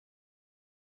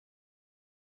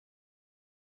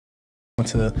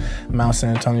Went to Mount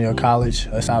San Antonio College.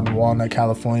 It's out in Walnut,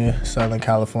 California, Southern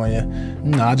California.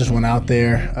 I just went out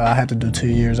there. I had to do 2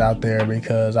 years out there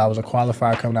because I was a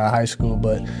qualifier coming out of high school,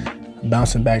 but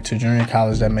bouncing back to junior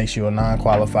college, that makes you a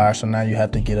non-qualifier, so now you have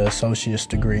to get an associate's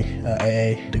degree,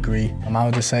 AA degree. I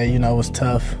would just say, it was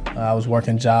tough. I was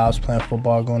working jobs, playing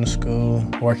football, going to school,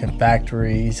 working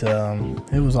factories.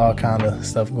 It was all kind of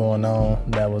stuff going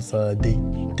on that was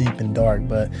deep and dark,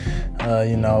 but,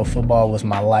 football was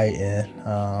my light, and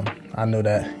I knew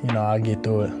that, I'd get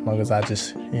through it as long as I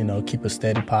just, keep a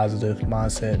steady, positive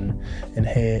mindset and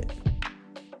head.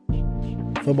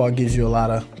 Football gives you a lot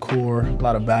of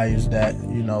values that,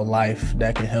 life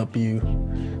that can help you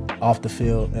off the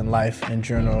field and life in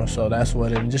general. So that's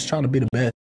what just trying to be the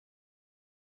best.